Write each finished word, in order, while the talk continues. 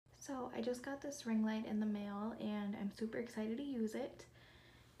So I just got this ring light in the mail and I'm super excited to use it.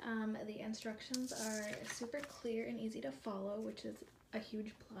 The instructions are super clear and easy to follow, which is a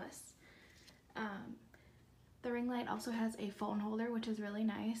huge plus. The ring light also has a phone holder, which is really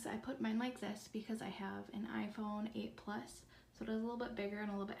nice. I put mine like this because I have an iPhone 8 Plus, so it is a little bit bigger and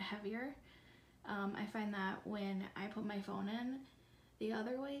a little bit heavier. I find that when I put my phone in the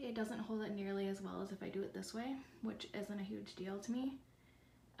other way, it doesn't hold it nearly as well as if I do it this way, which isn't a huge deal to me.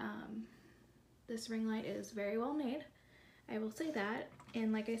 This ring light is very well made, I will say that,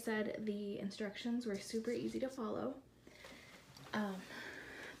 and like I said, the instructions were super easy to follow.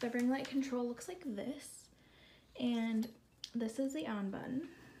 The ring light control looks like this, and this is the on button,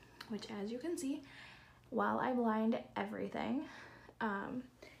 which as you can see, while I blind everything,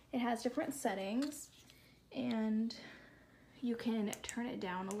 it has different settings, and you can turn it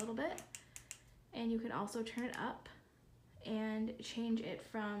down a little bit, and you can also turn it up and change it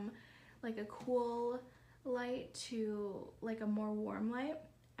from like a cool light to like a more warm light.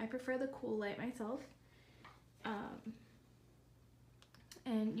 I prefer the cool light myself.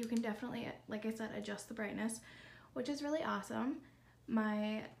 And you can definitely, like I said, adjust the brightness, which is really awesome.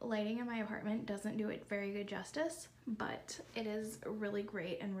 My lighting in my apartment doesn't do it very good justice, but it is really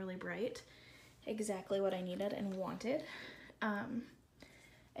great and really bright. Exactly what I needed and wanted.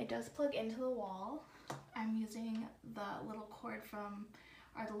 It does plug into the wall. I'm using the little cord from,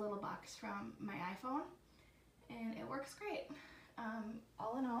 or the little box from my iPhone, and it works great.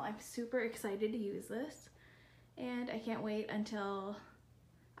 All in all, I'm super excited to use this, and I can't wait until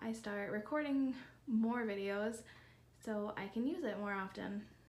I start recording more videos so I can use it more often.